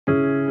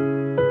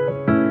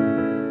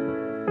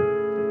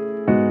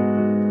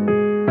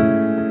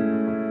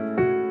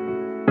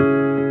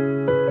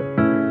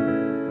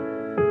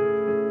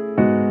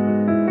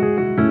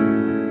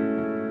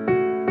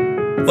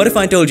What if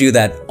I told you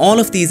that all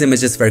of these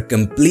images were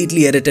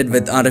completely edited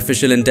with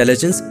artificial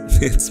intelligence?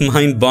 It's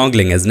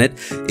mind-boggling, isn't it?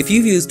 If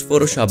you've used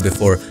Photoshop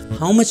before,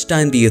 how much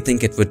time do you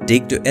think it would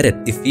take to edit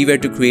if we were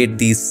to create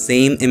these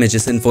same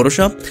images in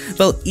Photoshop?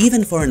 Well,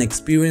 even for an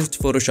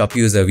experienced Photoshop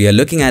user, we are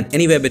looking at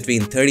anywhere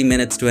between 30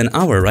 minutes to an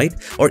hour, right?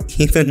 Or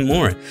even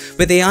more.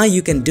 With AI,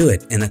 you can do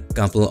it in a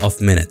couple of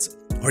minutes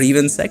or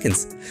even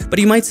seconds. But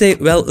you might say,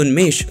 well,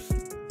 Unmesh,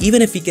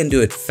 even if we can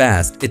do it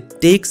fast, it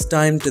takes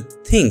time to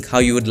think how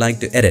you would like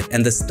to edit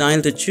and the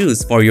style to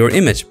choose for your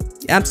image.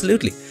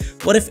 Absolutely.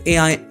 What if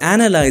AI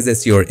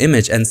analyzes your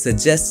image and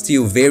suggests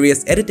you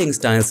various editing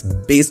styles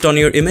based on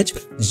your image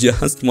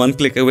just one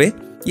click away?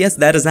 Yes,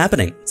 that is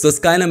happening. So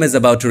Skylum is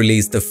about to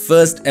release the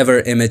first ever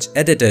image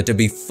editor to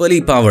be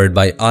fully powered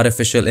by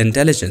artificial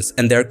intelligence,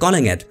 and they're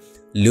calling it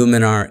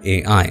Luminar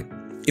AI.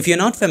 If you're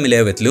not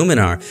familiar with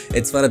Luminar,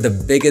 it's one of the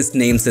biggest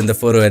names in the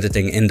photo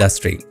editing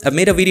industry. I've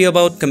made a video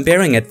about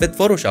comparing it with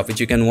Photoshop, which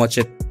you can watch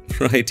it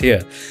right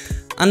here.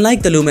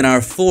 Unlike the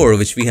Luminar 4,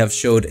 which we have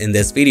showed in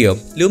this video,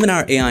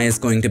 Luminar AI is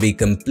going to be a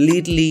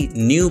completely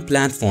new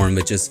platform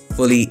which is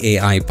fully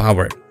AI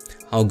powered.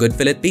 How good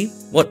will it be?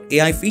 What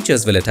AI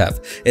features will it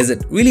have? Is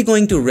it really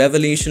going to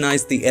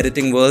revolutionize the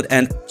editing world,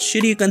 and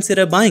should you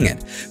consider buying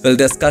it? We'll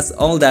discuss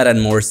all that and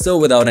more, so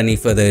without any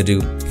further ado,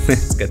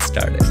 let's get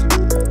started.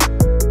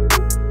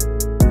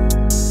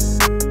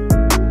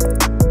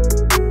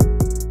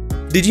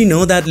 Did you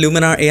know that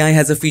Luminar AI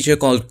has a feature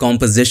called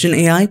Composition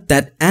AI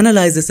that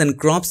analyzes and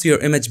crops your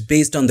image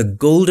based on the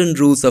golden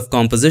rules of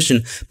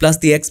composition plus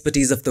the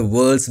expertise of the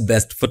world's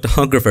best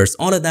photographers,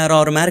 all of that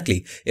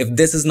automatically? If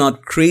this is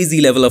not crazy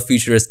level of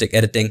futuristic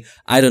editing,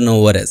 I don't know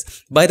what is.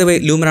 By the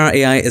way, Luminar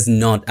AI is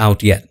not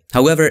out yet.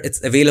 However,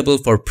 it's available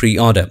for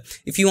pre-order.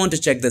 If you want to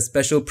check the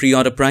special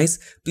pre-order price,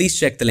 please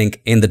check the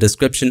link in the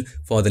description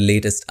for the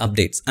latest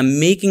updates. I'm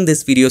making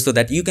this video so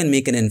that you can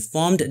make an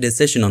informed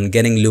decision on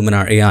getting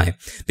Luminar AI,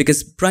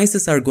 because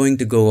prices are going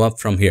to go up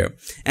from here.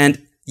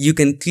 And you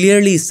can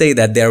clearly say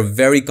that they are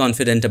very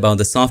confident about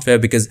the software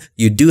because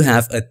you do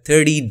have a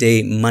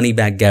 30-day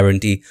money-back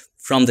guarantee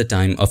from the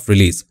time of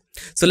release.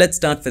 So let's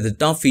start with the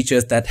top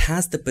features that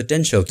has the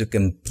potential to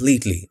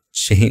completely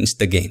change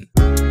the game.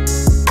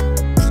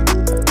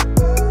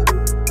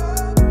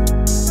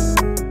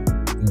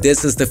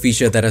 This is the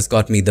feature that has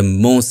got me the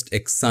most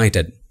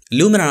excited.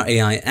 Luminar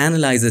AI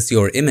analyzes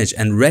your image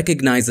and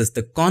recognizes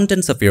the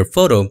contents of your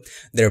photo,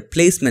 their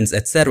placements,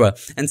 etc.,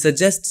 and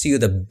suggests you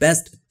the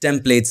best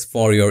templates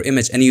for your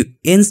image, and you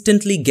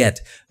instantly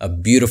get a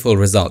beautiful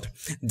result.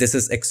 This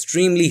is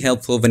extremely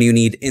helpful when you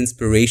need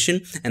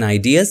inspiration and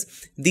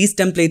ideas. These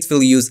templates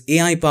will use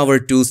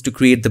AI-powered tools to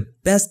create the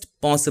best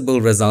possible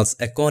results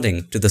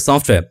according to the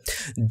software.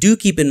 Do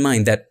keep in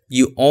mind that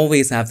you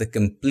always have the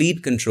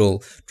complete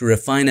control to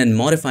refine and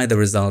modify the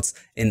results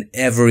in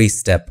every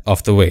step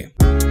of the way.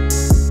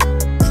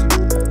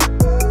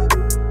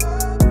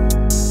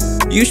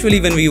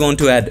 Usually when we want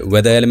to add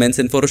weather elements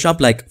in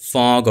Photoshop like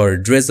fog or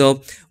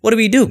drizzle, what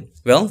do?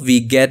 Well, we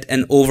get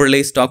an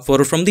overlay stock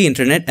photo from the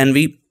internet and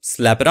we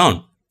slap it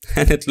on.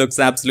 And it looks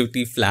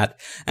absolutely flat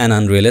and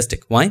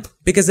unrealistic. Why?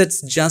 Because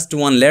it's just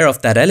one layer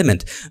of that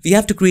element. We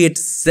have to create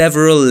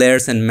several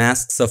layers and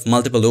masks of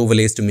multiple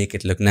overlays to make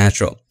it look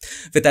natural.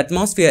 With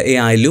Atmosphere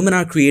AI,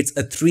 Luminar creates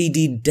a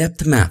 3D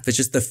depth map, which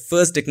is the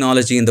first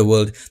technology in the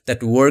world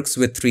that works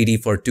with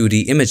 3D for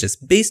 2D images.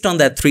 Based on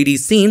that 3D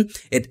scene,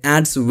 it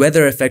adds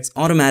weather effects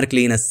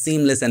automatically in a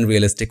seamless and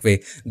realistic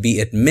way, be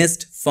it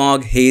mist,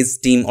 fog, haze,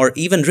 steam, or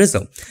even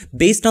drizzle.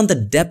 Based on the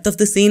depth of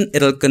the scene,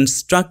 it'll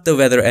construct the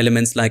weather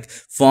elements like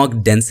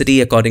fog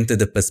density according to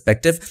the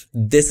perspective.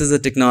 This is a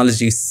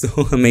technology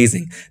so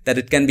amazing that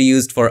it can be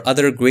used for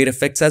other great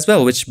effects as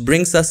well, which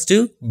brings us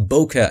to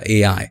Bokeh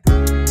AI.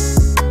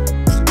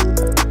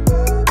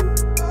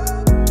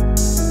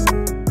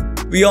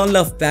 We all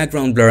love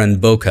background blur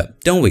and bokeh,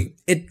 don't we?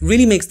 It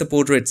really makes the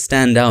portrait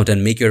stand out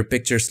and make your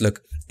pictures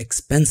look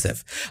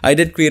expensive. I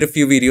did create a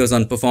few videos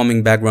on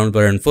performing background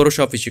blur in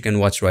Photoshop, which you can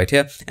watch right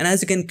here. And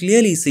as you can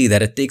clearly see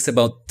that it takes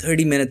about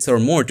 30 minutes or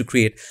more to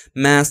create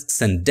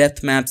masks and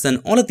depth maps and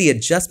all of the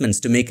adjustments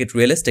to make it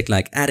realistic,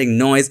 like adding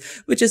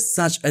noise, which is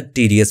such a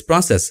tedious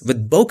process.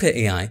 With Bokeh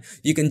AI,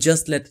 you can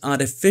just let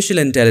artificial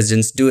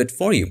intelligence do it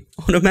for you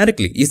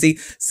automatically. You see,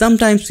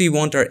 sometimes we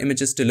want our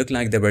images to look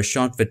like they were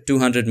shot with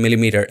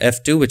 200mm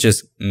f2, which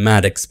is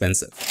mad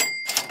expensive.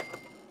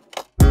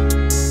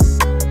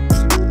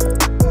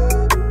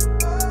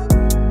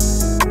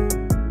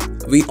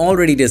 We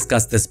already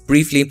discussed this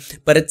briefly,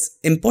 but it's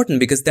important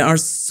because there are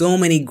so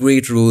many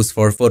great rules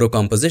for photo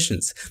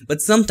compositions.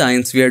 But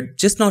sometimes we are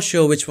just not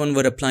sure which one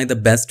would apply the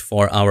best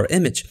for our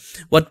image.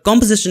 What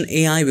Composition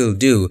AI will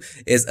do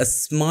is a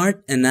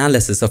smart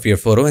analysis of your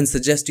photo and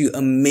suggest you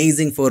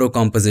amazing photo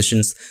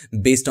compositions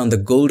based on the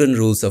golden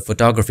rules of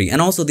photography and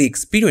also the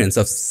experience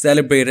of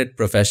celebrated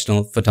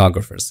professional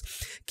photographers.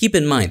 Keep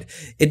in mind,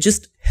 it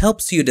just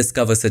helps you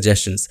discover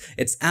suggestions.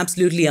 It's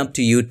absolutely up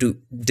to you to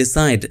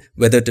decide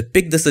whether to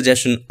pick the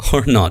suggestion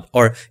or not,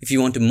 or if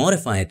you want to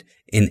modify it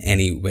in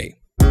any way.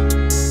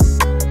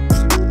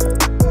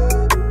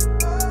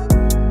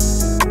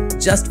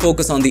 Just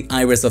focus on the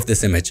iris of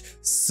this image.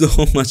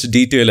 So much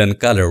detail and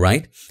color,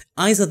 right?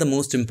 Eyes are the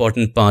most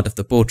important part of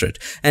the portrait,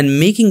 and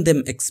making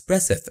them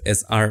expressive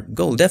is our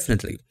goal,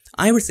 definitely.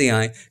 Iris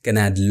AI can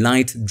add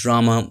light,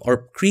 drama,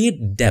 or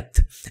create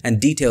depth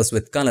and details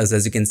with colors,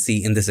 as you can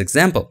see in this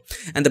example.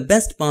 And the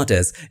best part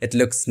is, it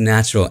looks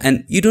natural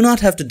and you do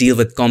not have to deal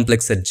with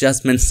complex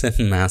adjustments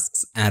and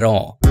masks at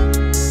all.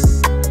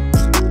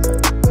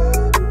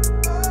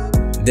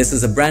 This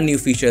is a brand new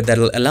feature that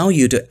will allow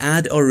you to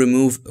add or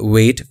remove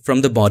weight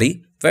from the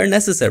body where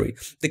necessary.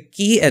 The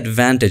key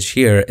advantage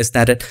here is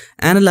that it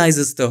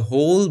analyzes the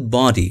whole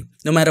body,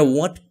 no matter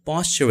what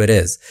posture it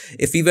is.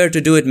 If we were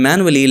to do it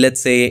manually,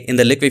 let's say in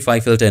the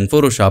Liquify filter in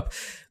Photoshop,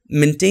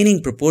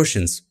 maintaining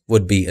proportions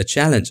would be a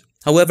challenge.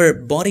 However,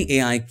 Body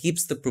AI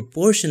keeps the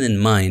proportion in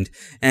mind,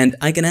 and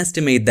I can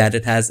estimate that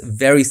it has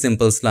very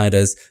simple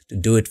sliders to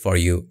do it for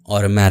you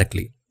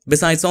automatically.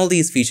 Besides all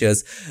these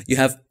features, you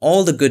have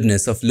all the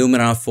goodness of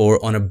Luminar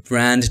 4 on a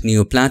brand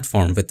new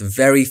platform with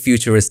very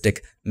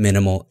futuristic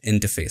minimal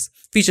interface.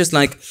 Features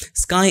like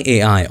Sky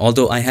AI,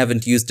 although I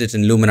haven't used it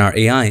in Luminar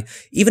AI,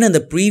 even in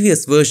the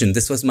previous version,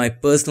 this was my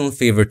personal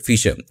favorite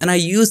feature, and I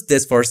used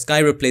this for sky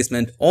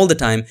replacement all the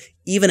time,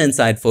 even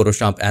inside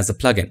Photoshop as a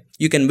plugin.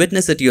 You can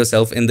witness it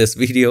yourself in this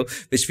video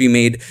which we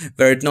made,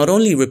 where it not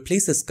only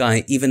replaces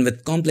sky even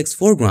with complex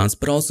foregrounds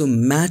but also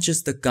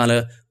matches the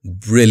color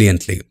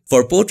brilliantly.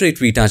 For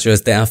portrait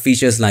retouchers, there are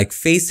features like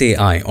Face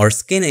AI or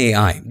Skin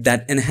AI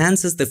that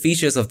enhances the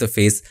features of the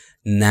face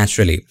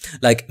naturally,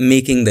 like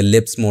making the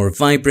lips more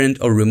vibrant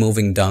or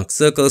removing dark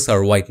circles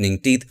or whitening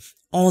teeth.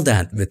 All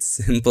that with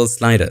simple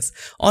sliders.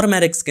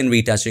 Automatic skin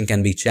retouching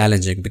can be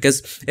challenging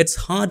because it's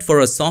hard for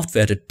a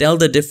software to tell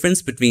the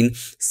difference between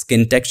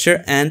skin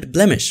texture and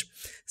blemish.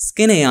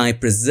 Skin AI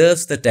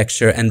preserves the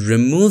texture and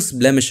removes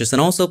blemishes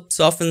and also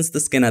softens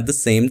the skin at the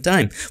same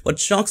time. What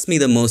shocks me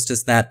the most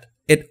is that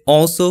it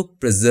also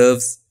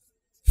preserves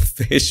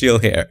facial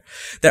hair.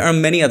 There are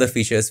many other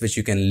features which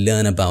you can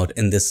learn about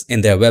in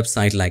their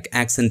website, like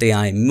Accent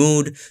AI,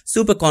 Mood,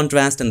 Super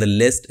Contrast, and the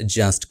list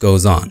just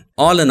goes on.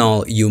 All in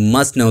all, you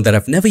must know that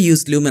I've never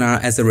used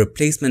Luminar as a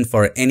replacement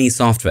for any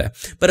software,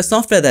 but a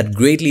software that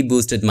greatly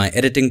boosted my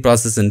editing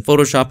process in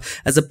Photoshop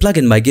as a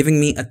plugin by giving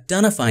me a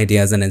ton of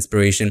ideas and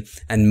inspiration,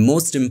 and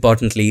most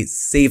importantly,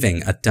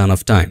 saving a ton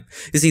of time.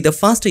 You see, the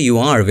faster you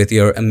are with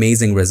your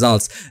amazing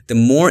results, the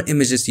more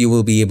images you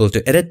will be able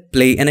to edit,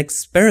 play, and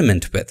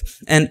experiment with.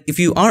 And if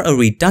you are a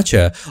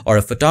retoucher or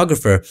a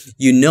photographer,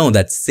 you know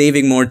that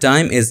saving more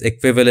time is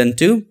equivalent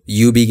to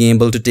you being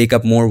able to take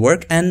up more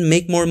work and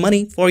make more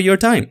money for your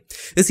time.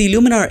 You see,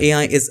 Luminar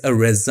AI is a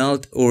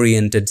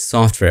result-oriented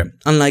software,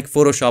 unlike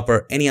Photoshop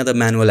or any other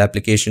manual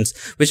applications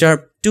which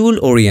are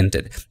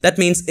tool-oriented. That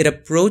means it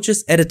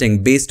approaches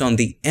editing based on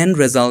the end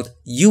result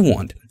you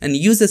want and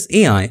uses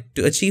AI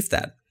to achieve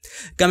that.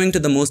 Coming to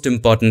the most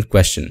important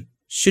question,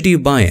 should you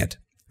buy it?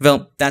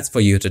 Well, that's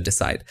for you to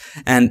decide.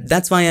 And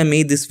that's why I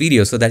made this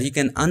video, so that you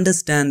can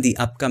understand the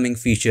upcoming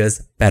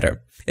features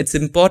better. It's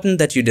important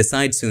that you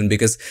decide soon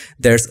because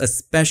there's a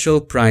special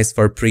price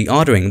for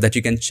pre-ordering that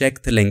you can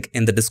check the link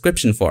in the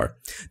description for.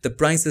 The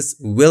prices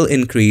will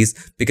increase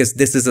because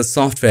this is a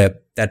software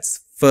that's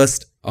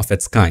first of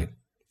its kind.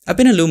 I've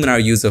been a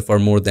Luminar user for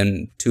more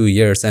than 2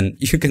 years, and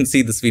you can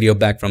see this video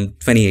back from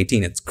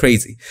 2018. It's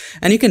crazy.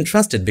 And you can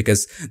trust it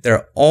because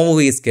they're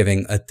always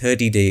giving a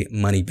 30-day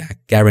money-back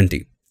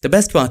guarantee. The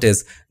best part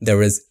is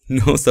there is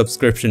no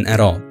subscription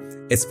at all.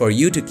 It's for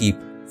you to keep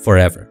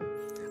forever.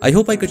 I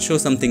hope I could show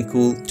something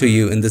cool to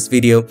you in this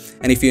video,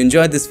 and if you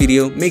enjoyed this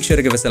video, make sure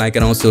to give us a like,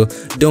 and also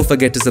don't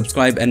forget to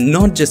subscribe, and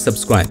not just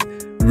subscribe.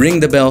 Ring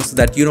the bell so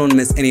that you don't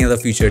miss any other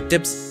future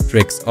tips,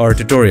 tricks, or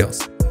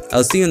tutorials.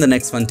 I'll see you in the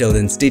next one. Till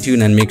then, stay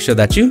tuned and make sure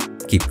that you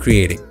keep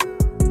creating.